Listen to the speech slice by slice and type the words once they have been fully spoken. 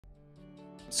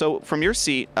So from your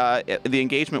seat, the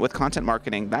engagement with content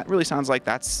marketing, that really sounds like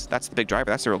that's the big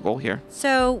driver. That's the real goal here.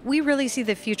 So we really see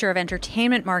the future of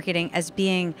entertainment marketing as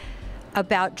being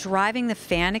about driving the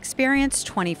fan experience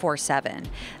 24/7.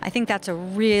 I think that's a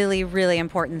really, really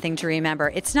important thing to remember.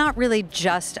 It's not really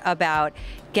just about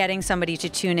getting somebody to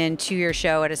tune in to your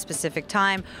show at a specific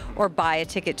time or buy a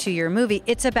ticket to your movie.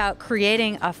 It's about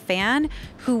creating a fan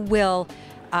who will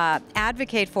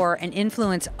advocate for and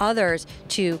influence others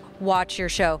to watch your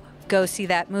show. Go see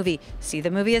that movie, see the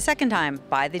movie a second time,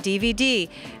 buy the DVD,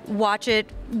 watch it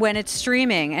when it's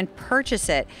streaming, and purchase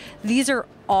it. These are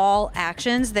all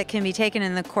actions that can be taken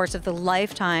in the course of the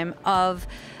lifetime of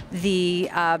the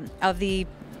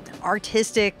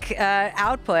artistic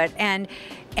output, and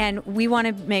we want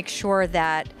to make sure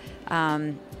that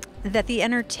that the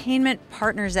entertainment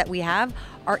partners that we have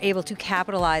are able to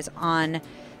capitalize on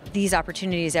these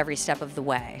opportunities every step of the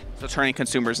way. So turning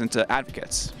consumers into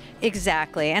advocates.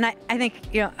 Exactly. And I think,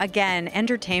 again,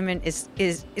 entertainment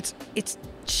it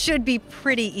should be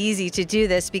pretty easy to do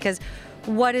this, because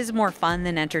what is more fun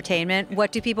than entertainment?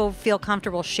 What do people feel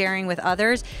comfortable sharing with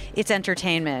others? It's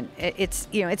entertainment.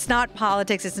 It's not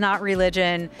politics, it's not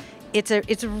religion.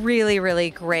 It's really, really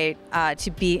great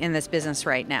to be in this business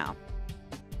right now.